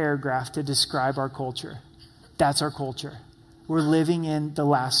better paragraph to describe our culture? That's our culture. We're living in the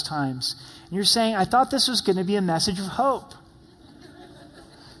last times. And you're saying, I thought this was going to be a message of hope.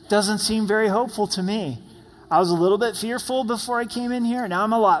 Doesn't seem very hopeful to me. I was a little bit fearful before I came in here. Now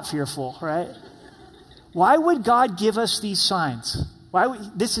I'm a lot fearful, right? Why would God give us these signs?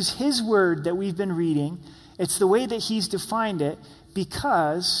 This is his word that we've been reading. It's the way that he's defined it,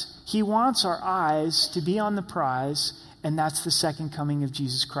 because he wants our eyes to be on the prize, and that's the second coming of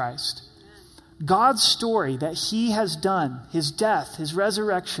Jesus Christ. God's story that he has done, his death, his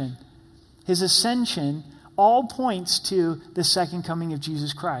resurrection, his ascension, all points to the second coming of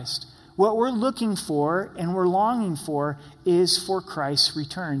Jesus Christ. What we're looking for and we're longing for is for Christ's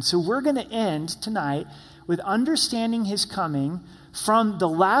return. So we're going to end tonight with understanding his coming from the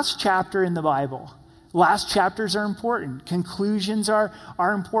last chapter in the Bible. Last chapters are important. Conclusions are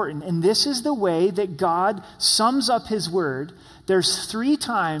important. And this is the way that God sums up his word. There's 3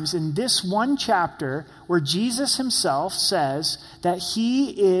 times in this one chapter where Jesus himself says that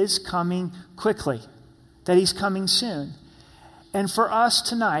he is coming quickly, that he's coming soon. And for us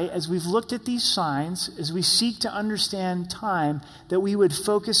tonight, as we've looked at these signs, as we seek to understand time, that we would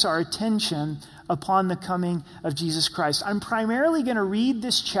focus our attention upon the coming of Jesus Christ. I'm primarily going to read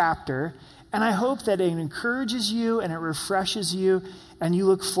this chapter, and I hope that it encourages you and it refreshes you, and you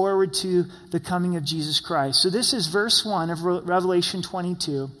look forward to the coming of Jesus Christ. So this is verse 1 of Revelation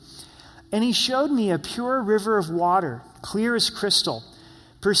 22. And he showed me a pure river of water, clear as crystal,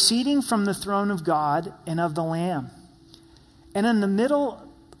 proceeding from the throne of God and of the Lamb. And in the middle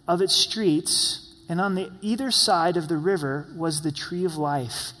of its streets, and on the either side of the river, was the tree of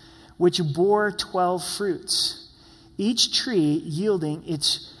life, which bore 12 fruits, each tree yielding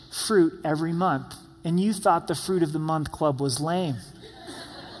its fruit every month. And you thought the fruit of the month club was lame.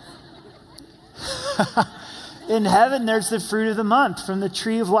 In heaven, there's the fruit of the month from the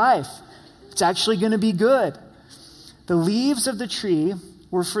tree of life. It's actually going to be good. The leaves of the tree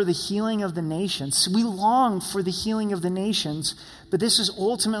were for the healing of the nations. We long for the healing of the nations, but this is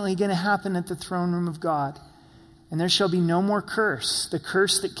ultimately going to happen at the throne room of God. And there shall be no more curse, the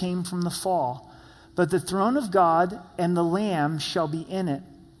curse that came from the fall. But the throne of God and the Lamb shall be in it.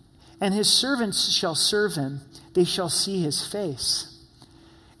 And his servants shall serve him. They shall see his face.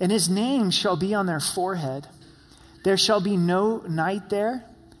 And his name shall be on their forehead. There shall be no night there.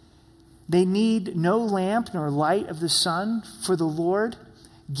 They need no lamp nor light of the sun, for the Lord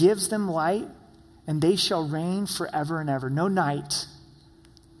gives them light, and they shall reign forever and ever. No night.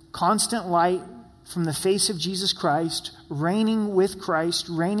 Constant light from the face of Jesus Christ, reigning with Christ,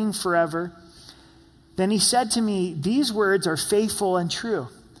 reigning forever. Then he said to me, these words are faithful and true.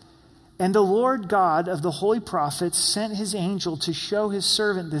 And the Lord God of the holy prophets sent his angel to show his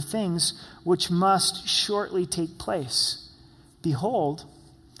servant the things which must shortly take place. Behold,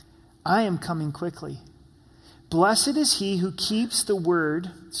 I am coming quickly. Blessed is he who keeps the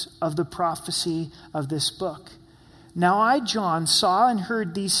words of the prophecy of this book. Now I, John, saw and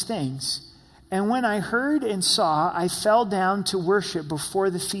heard these things. And when I heard and saw, I fell down to worship before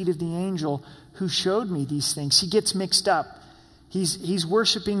the feet of the angel who showed me these things. He gets mixed up. He's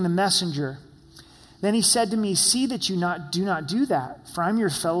worshiping the messenger. Then he said to me, see that you do not do that, for I'm your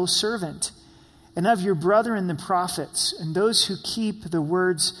fellow servant, and of your brethren the prophets, and those who keep the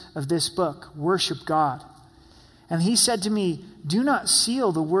words of this book, worship God. And he said to me, do not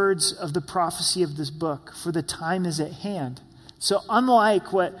seal the words of the prophecy of this book, for the time is at hand. So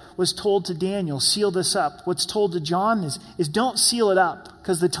unlike what was told to Daniel, seal this up, what's told to John is don't seal it up,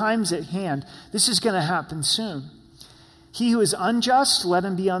 because the time's at hand. This is going to happen soon. He who is unjust, let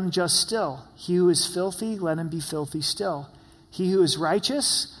him be unjust still. He who is filthy, let him be filthy still. He who is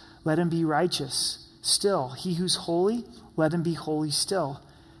righteous, let him be righteous still. He who's holy, let him be holy still.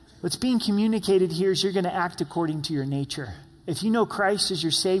 What's being communicated here is you're going to act according to your nature. If you know Christ as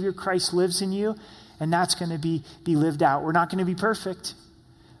your Savior, Christ lives in you, and that's going to be lived out. We're not going to be perfect,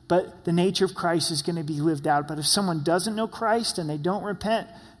 but the nature of Christ is going to be lived out. But if someone doesn't know Christ and they don't repent,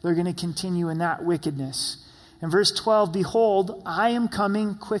 they're going to continue in that wickedness. In verse 12, behold, I am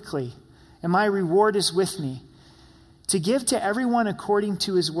coming quickly, and my reward is with me, to give to everyone according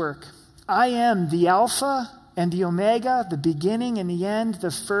to his work. I am the Alpha and the Omega, the beginning and the end,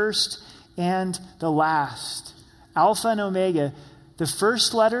 the first and the last. Alpha and Omega. The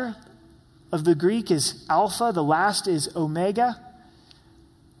first letter of the Greek is Alpha, the last is Omega.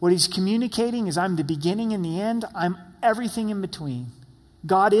 What he's communicating is I'm the beginning and the end. I'm everything in between.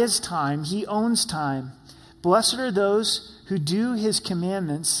 God is time. He owns time. Blessed are those who do his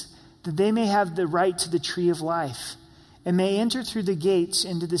commandments, that they may have the right to the tree of life, and may enter through the gates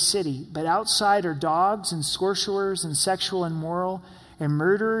into the city. But outside are dogs and sorcerers and sexual immoral and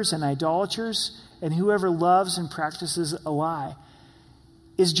murderers and idolaters and whoever loves and practices a lie.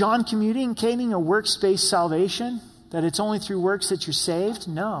 Is John communicating a works-based salvation? That it's only through works that you're saved?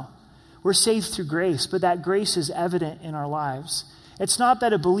 No. We're saved through grace, but that grace is evident in our lives. It's not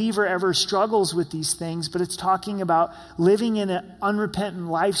that a believer ever struggles with these things, but it's talking about living in an unrepentant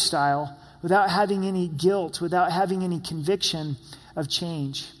lifestyle without having any guilt, without having any conviction of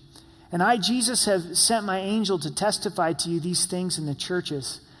change. And I, Jesus, have sent my angel to testify to you these things in the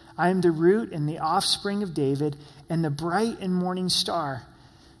churches. I am the root and the offspring of David and the bright and morning star.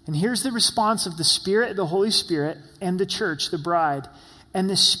 And here's the response of the Spirit, the Holy Spirit, and the church, the bride. And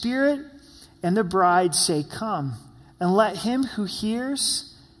the Spirit and the bride say, come. And let him who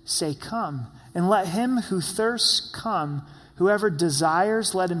hears say, come. And let him who thirsts come. Whoever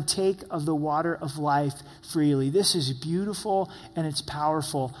desires, let him take of the water of life freely. This is beautiful and it's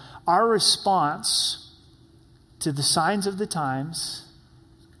powerful. Our response to the signs of the times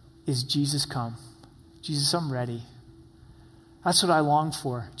is Jesus, come. Jesus, I'm ready. That's what I long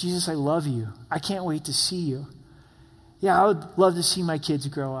for. Jesus, I love you. I can't wait to see you. Yeah, I would love to see my kids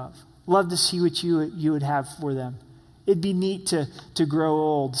grow up. Love to see what you would have for them. It'd be neat to grow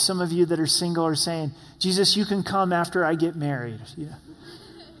old. Some of you that are single are saying, Jesus, you can come after I get married. Yeah.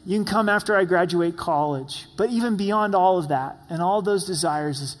 You can come after I graduate college. But even beyond all of that and all those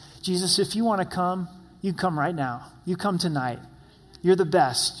desires is, Jesus, if you want to come, you come right now. You come tonight. You're the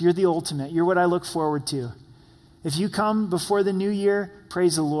best. You're the ultimate. You're what I look forward to. If you come before the new year,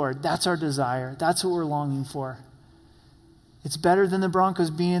 praise the Lord. That's our desire. That's what we're longing for. It's better than the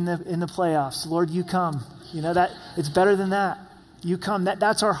Broncos being in the playoffs. Lord, you come. You know that it's better than that. You come.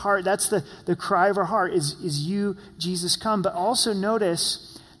 That's our heart. That's the cry of our heart is you, Jesus, come. But also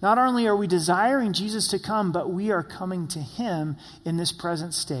notice, not only are we desiring Jesus to come, but we are coming to him in this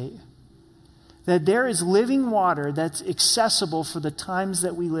present state. That there is living water that's accessible for the times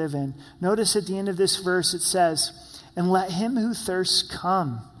that we live in. Notice at the end of this verse it says, and let him who thirsts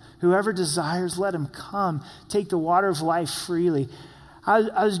come. Whoever desires, let him come. Take the water of life freely. I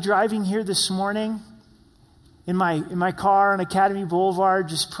was driving here this morning in my car on Academy Boulevard,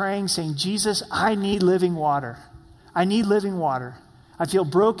 just praying, saying, Jesus, I need living water. I need living water. I feel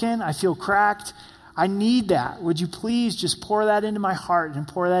broken. I feel cracked. I need that. Would you please just pour that into my heart and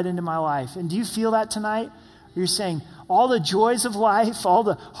pour that into my life? And do you feel that tonight? You're saying, all the joys of life, all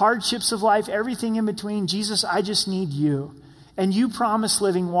the hardships of life, everything in between, Jesus, I just need you. And you promise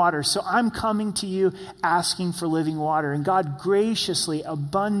living water, so I'm coming to you asking for living water. And God graciously,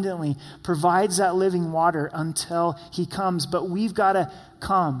 abundantly provides that living water until he comes. But we've got to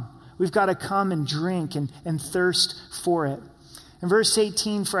come. We've got to come and drink and thirst for it. In verse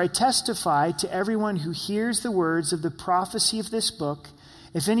 18, for I testify to everyone who hears the words of the prophecy of this book,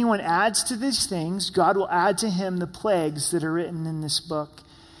 if anyone adds to these things, God will add to him the plagues that are written in this book.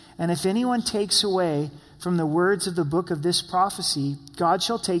 And if anyone takes away from the words of the book of this prophecy, God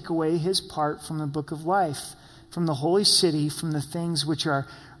shall take away his part from the book of life, from the holy city, from the things which are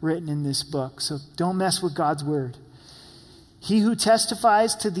written in this book. So don't mess with God's word. He who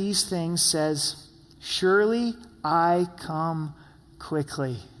testifies to these things says, surely I come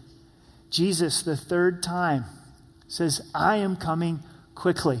quickly. Jesus, the third time, says, I am coming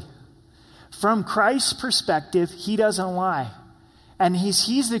quickly. From Christ's perspective, he doesn't lie. And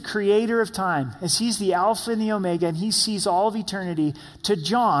he's the creator of time, as he's the Alpha and the Omega, and he sees all of eternity. To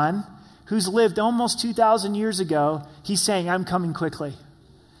John, who's lived almost 2,000 years ago, he's saying, I'm coming quickly.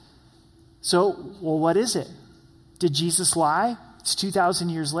 So, well, what is it? Did Jesus lie? It's 2,000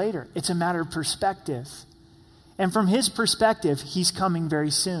 years later. It's a matter of perspective. And from his perspective, he's coming very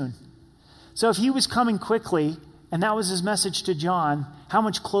soon. So if he was coming quickly, and that was his message to John, how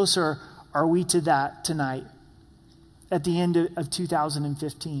much closer are we to that tonight? At the end of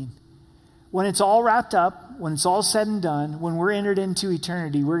 2015. When it's all wrapped up, when it's all said and done, when we're entered into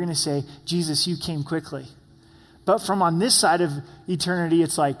eternity, we're going to say, Jesus, you came quickly. But from on this side of eternity,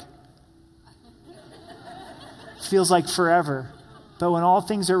 it's like, feels like forever. But when all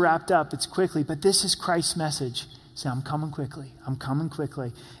things are wrapped up, it's quickly. But this is Christ's message. Say, I'm coming quickly. I'm coming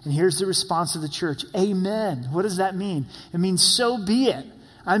quickly. And here's the response of the church. Amen. What does that mean? It means so be it.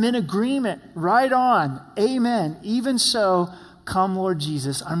 I'm in agreement. Right on. Amen. Even so, come, Lord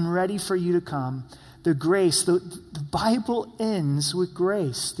Jesus. I'm ready for you to come. The grace, the Bible ends with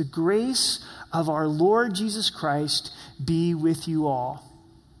grace. The grace of our Lord Jesus Christ be with you all.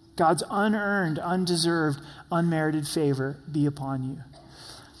 God's unearned, undeserved, unmerited favor be upon you.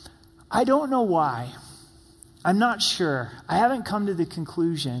 I don't know why. I'm not sure. I haven't come to the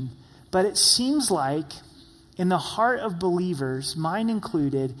conclusion, but it seems like in the heart of believers, mine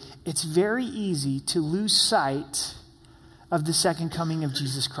included, it's very easy to lose sight of the second coming of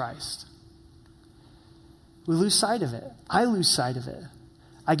Jesus Christ. We lose sight of it. I lose sight of it.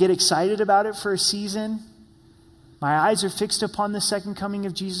 I get excited about it for a season. My eyes are fixed upon the second coming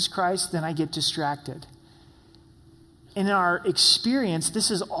of Jesus Christ, then I get distracted. In our experience, this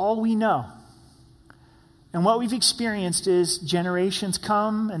is all we know. And what we've experienced is generations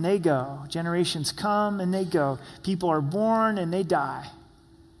come and they go. Generations come and they go. People are born and they die.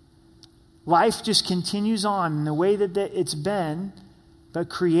 Life just continues on in the way that it's been, but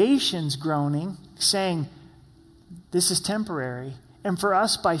creation's groaning, saying, this is temporary. And for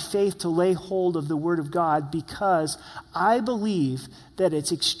us, by faith, to lay hold of the Word of God, because I believe that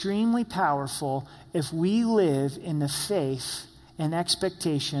it's extremely powerful if we live in the faith and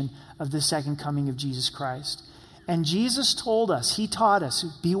expectation of the second coming of Jesus Christ. And Jesus told us, he taught us,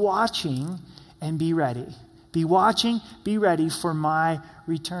 be watching and be ready. Be watching, be ready for my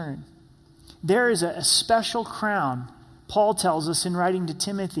return. There is a special crown, Paul tells us in writing to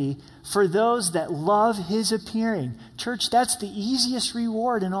Timothy, for those that love his appearing. Church, that's the easiest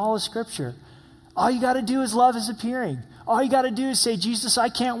reward in all of Scripture. All you got to do is love his appearing. All you got to do is say, Jesus, I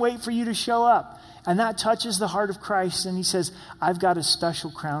can't wait for you to show up. And that touches the heart of Christ. And he says, I've got a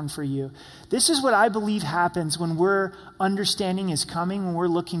special crown for you. This is what I believe happens when we're understanding his coming, when we're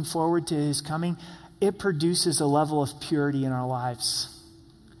looking forward to his coming. It produces a level of purity in our lives.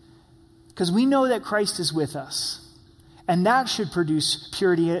 Because we know that Christ is with us. And that should produce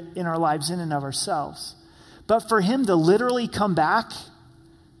purity in our lives in and of ourselves. But for him to literally come back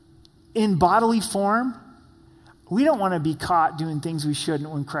in bodily form, we don't want to be caught doing things we shouldn't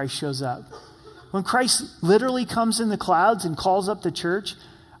when Christ shows up. When Christ literally comes in the clouds and calls up the church,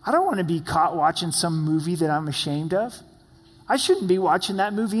 I don't want to be caught watching some movie that I'm ashamed of. I shouldn't be watching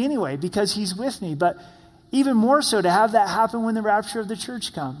that movie anyway because he's with me. But even more so to have that happen when the rapture of the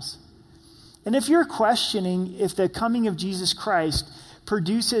church comes. And if you're questioning if the coming of Jesus Christ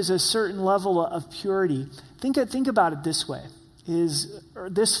produces a certain level of purity, think about it this way.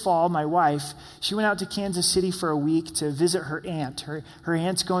 This fall, my wife, she went out to Kansas City for a week to visit her aunt. Her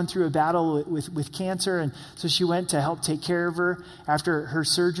aunt's going through a battle with cancer, and so she went to help take care of her after her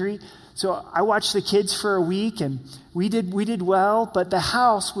surgery. So I watched the kids for a week, and we did well, but the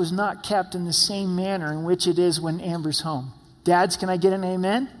house was not kept in the same manner in which it is when Amber's home. Dads, can I get an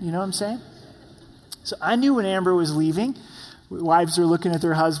amen? You know what I'm saying? So I knew when Amber was leaving, wives are looking at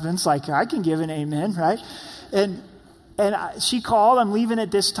their husbands like, I can give an amen, right? She called, I'm leaving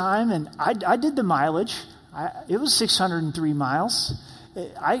at this time, and I did the mileage. It was 603 miles.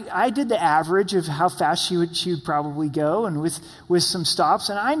 I did the average of how fast she would probably go, and with some stops,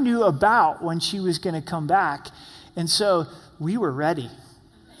 and I knew about when she was going to come back. And so we were ready.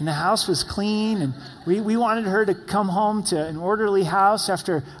 And the house was clean, and we wanted her to come home to an orderly house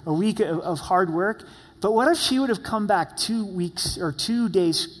after a week of hard work. But what if she would have come back 2 weeks or 2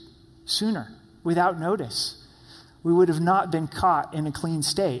 days sooner without notice? We would have not been caught in a clean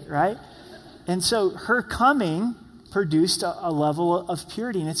state, right? And so her coming produced a level of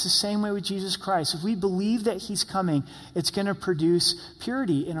purity. And it's the same way with Jesus Christ. If we believe that he's coming, it's going to produce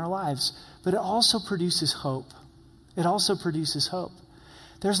purity in our lives. But it also produces hope. It also produces hope.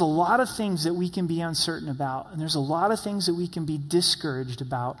 There's a lot of things that we can be uncertain about, and there's a lot of things that we can be discouraged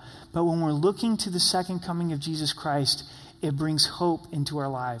about. But when we're looking to the second coming of Jesus Christ, it brings hope into our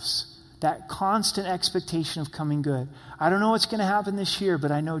lives. That constant expectation of coming good. I don't know what's going to happen this year,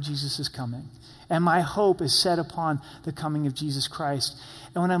 but I know Jesus is coming. And my hope is set upon the coming of Jesus Christ.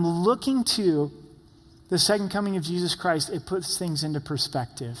 And when I'm looking to the second coming of Jesus Christ, it puts things into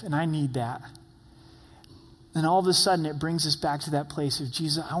perspective, and I need that. And all of a sudden, it brings us back to that place of,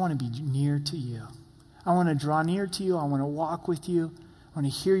 Jesus, I want to be near to you. I want to draw near to you. I want to walk with you. I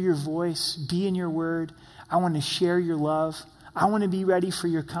want to hear your voice, be in your word. I want to share your love. I want to be ready for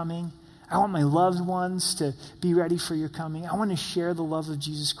your coming. I want my loved ones to be ready for your coming. I want to share the love of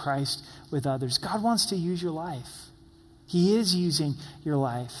Jesus Christ with others. God wants to use your life. He is using your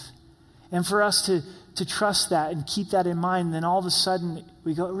life. And for us to trust that and keep that in mind, then all of a sudden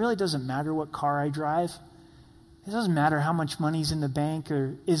we go, it really doesn't matter what car I drive. It doesn't matter how much money's in the bank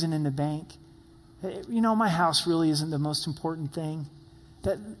or isn't in the bank. My house really isn't the most important thing.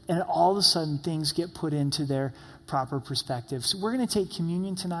 And all of a sudden, things get put into their proper perspective. So we're going to take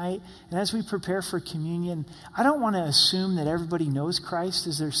communion tonight. And as we prepare for communion, I don't want to assume that everybody knows Christ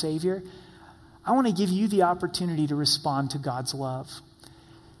as their Savior. I want to give you the opportunity to respond to God's love.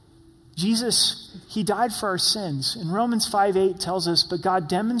 Jesus, he died for our sins. And Romans 5:8 tells us, but God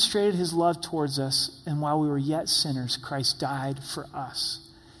demonstrated his love towards us, and while we were yet sinners, Christ died for us.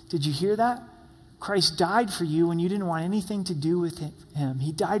 Did you hear that? Christ died for you when you didn't want anything to do with him.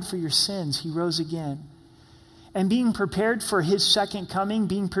 He died for your sins. He rose again. And being prepared for his second coming,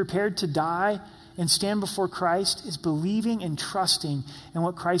 being prepared to die and stand before Christ, is believing and trusting in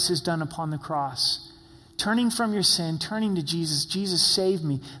what Christ has done upon the cross. Turning from your sin, turning to Jesus. Jesus, save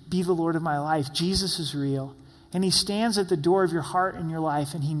me. Be the Lord of my life. Jesus is real. And he stands at the door of your heart and your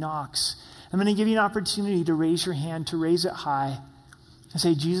life, and he knocks. I'm going to give you an opportunity to raise your hand, to raise it high, and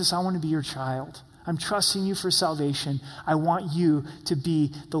say, Jesus, I want to be your child. I'm trusting you for salvation. I want you to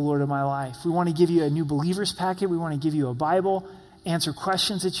be the Lord of my life. We want to give you a new believers packet. We want to give you a Bible, answer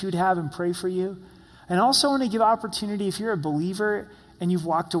questions that you would have, and pray for you. And also want to give opportunity if you're a believer and you've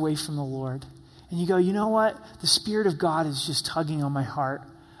walked away from the Lord. And you go, you know what? The Spirit of God is just tugging on my heart.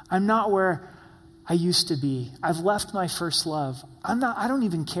 I'm not where I used to be. I've left my first love. I don't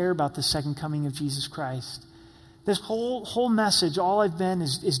even care about the second coming of Jesus Christ. This whole message, all I've been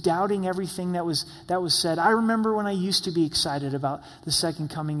is doubting everything that was said. I remember when I used to be excited about the second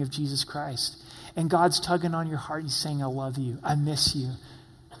coming of Jesus Christ. And God's tugging on your heart. He's saying, I love you. I miss you.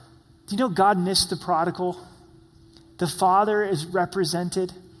 Do you know God missed the prodigal? The father is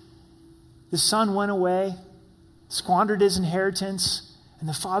represented. The son went away, squandered his inheritance, and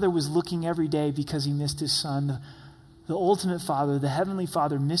the father was looking every day because he missed his son. The ultimate Father, the Heavenly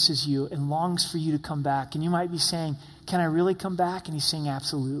Father, misses you and longs for you to come back. And you might be saying, can I really come back? And he's saying,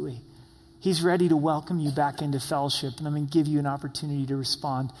 absolutely. He's ready to welcome you back into fellowship, and I'm going to give you an opportunity to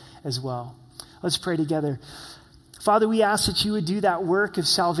respond as well. Let's pray together. Father, we ask that you would do that work of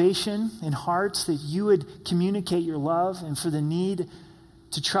salvation in hearts, that you would communicate your love, and for the need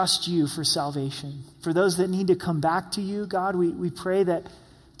to trust you for salvation. For those that need to come back to you, God, we pray that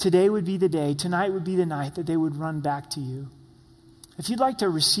today would be the day, tonight would be the night that they would run back to you. If you'd like to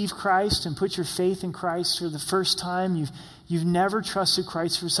receive Christ and put your faith in Christ for the first time, you've never trusted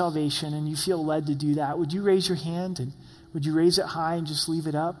Christ for salvation and you feel led to do that, would you raise your hand and would you raise it high and just leave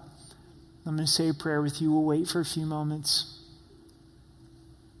it up? I'm going to say a prayer with you. We'll wait for a few moments.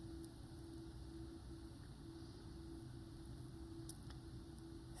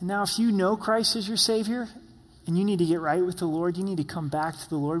 And now if you know Christ as your Savior and you need to get right with the Lord, you need to come back to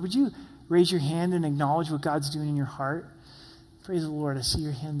the Lord, would you raise your hand and acknowledge what God's doing in your heart? Praise the Lord. I see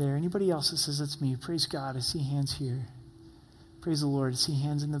your hand there. Anybody else that says that's me? Praise God. I see hands here. Praise the Lord. I see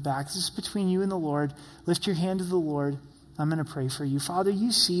hands in the back. This is between you and the Lord. Lift your hand to the Lord. I'm going to pray for you. Father,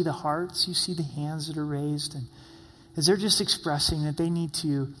 you see the hearts, you see the hands that are raised, and as they're just expressing that they need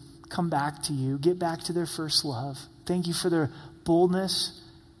to come back to you, get back to their first love. Thank you for their boldness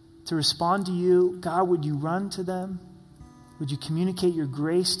to respond to you. God, would you run to them? Would you communicate your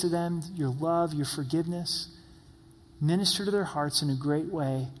grace to them, your love, your forgiveness? Minister to their hearts in a great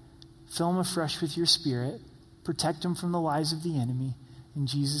way. Fill them afresh with your Spirit. Protect them from the lies of the enemy. In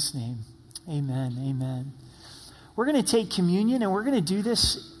Jesus' name, amen, amen. We're going to take communion, and we're going to do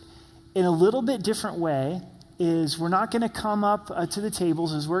this in a little bit different way. We're not going to come up to the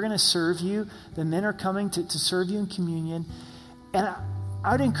tables as we're going to serve you. The men are coming to serve you in communion. And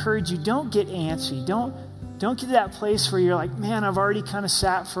I would encourage you, don't get antsy. Don't get to that place where you're like, man, I've already kind of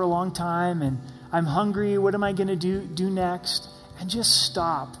sat for a long time and I'm hungry. What am I going to do next? And just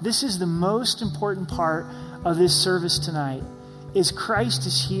stop. This is the most important part of this service tonight, is Christ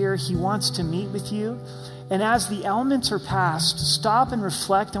is here. He wants to meet with you. And as the elements are passed, stop and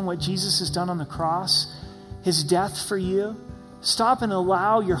reflect on what Jesus has done on the cross, his death for you. Stop and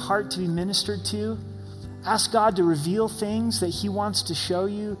allow your heart to be ministered to. Ask God to reveal things that he wants to show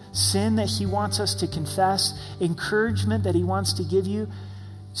you, sin that he wants us to confess, encouragement that he wants to give you.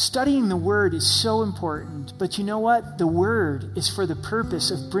 Studying the Word is so important, but you know what? The Word is for the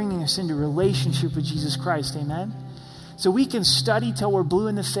purpose of bringing us into relationship with Jesus Christ, amen? So we can study till we're blue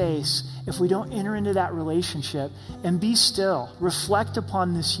in the face if we don't enter into that relationship. And be still. Reflect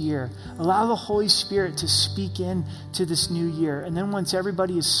upon this year. Allow the Holy Spirit to speak in to this new year. And then once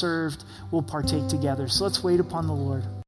everybody is served, we'll partake together. So let's wait upon the Lord.